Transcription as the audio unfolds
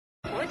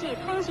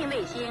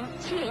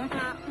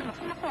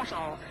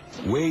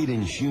Weighed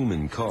in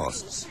human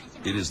costs,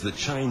 it is the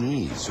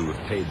Chinese who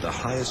have paid the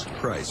highest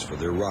price for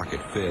their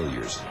rocket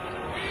failures.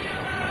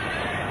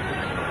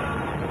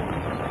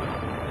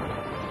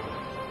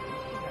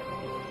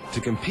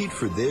 To compete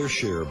for their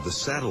share of the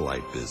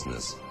satellite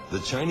business,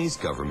 the Chinese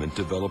government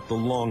developed the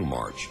Long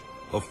March,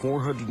 a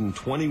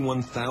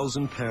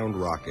 421,000-pound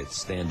rocket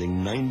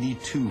standing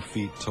 92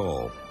 feet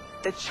tall.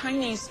 The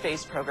Chinese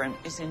space program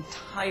is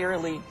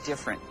entirely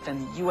different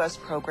than the U.S.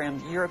 program,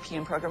 the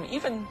European program,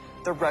 even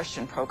the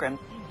Russian program.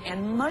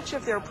 And much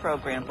of their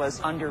program was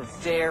under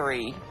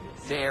very,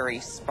 very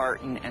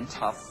Spartan and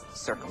tough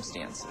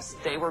circumstances.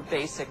 They were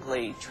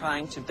basically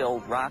trying to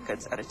build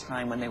rockets at a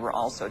time when they were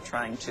also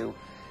trying to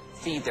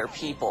feed their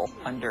people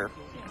under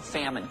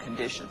famine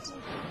conditions.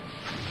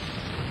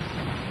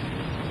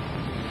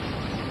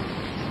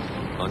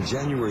 On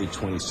January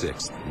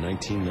 26,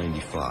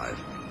 1995,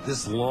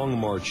 this Long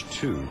March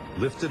 2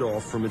 lifted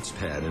off from its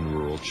pad in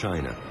rural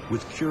China,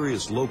 with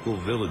curious local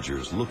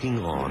villagers looking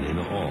on in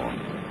awe.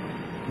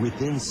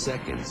 Within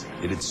seconds,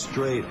 it had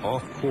strayed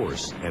off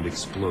course and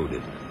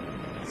exploded.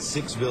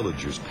 6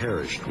 villagers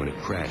perished when it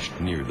crashed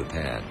near the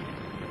pad.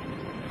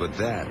 But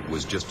that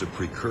was just a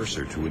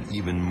precursor to an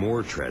even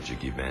more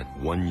tragic event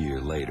 1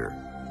 year later.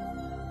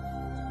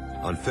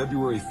 On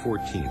February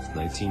 14,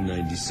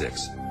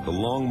 1996, the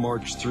Long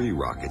March 3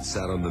 rocket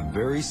sat on the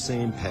very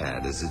same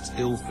pad as its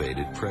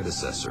ill-fated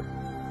predecessor.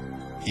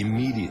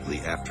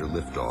 Immediately after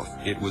liftoff,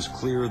 it was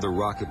clear the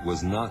rocket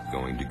was not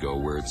going to go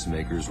where its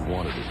makers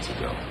wanted it to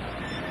go.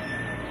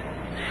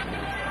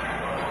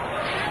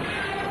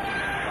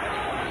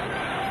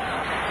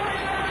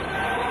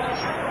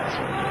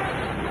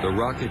 The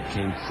rocket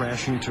came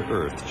crashing to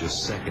Earth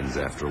just seconds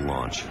after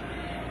launch.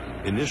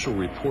 Initial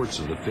reports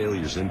of the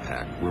failure's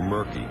impact were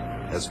murky,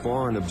 as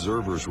foreign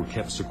observers were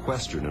kept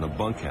sequestered in a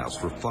bunkhouse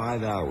for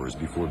 5 hours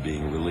before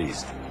being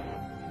released.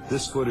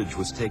 This footage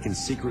was taken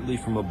secretly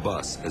from a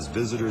bus as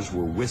visitors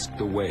were whisked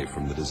away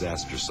from the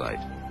disaster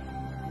site.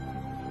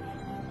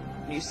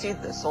 You see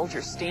the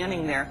soldiers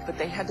standing there, but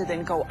they had to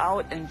then go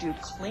out and do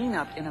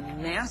cleanup in a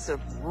massive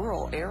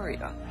rural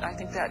area. I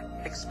think that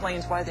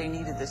explains why they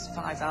needed this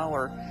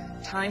 5-hour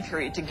time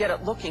period to get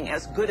it looking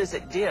as good as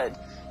it did,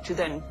 to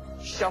then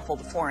shuffle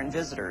the foreign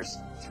visitors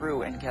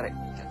through and get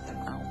them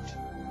out.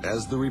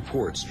 As the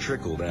reports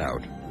trickled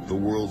out, the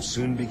world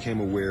soon became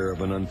aware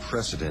of an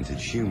unprecedented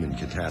human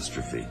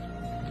catastrophe.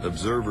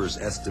 Observers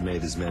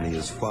estimate as many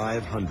as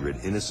 500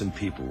 innocent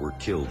people were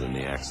killed in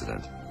the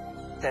accident.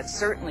 That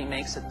certainly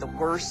makes it the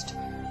worst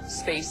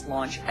space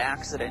launch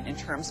accident in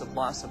terms of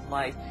loss of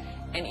life,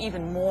 and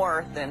even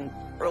more than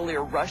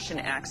earlier Russian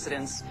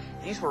accidents.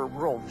 These were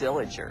rural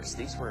villagers.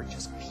 These were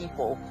just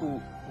people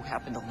who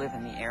happened to live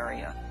in the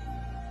area.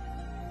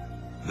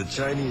 The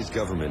Chinese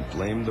government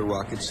blamed the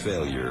rocket's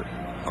failure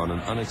on an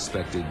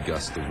unexpected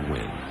gust of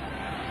wind.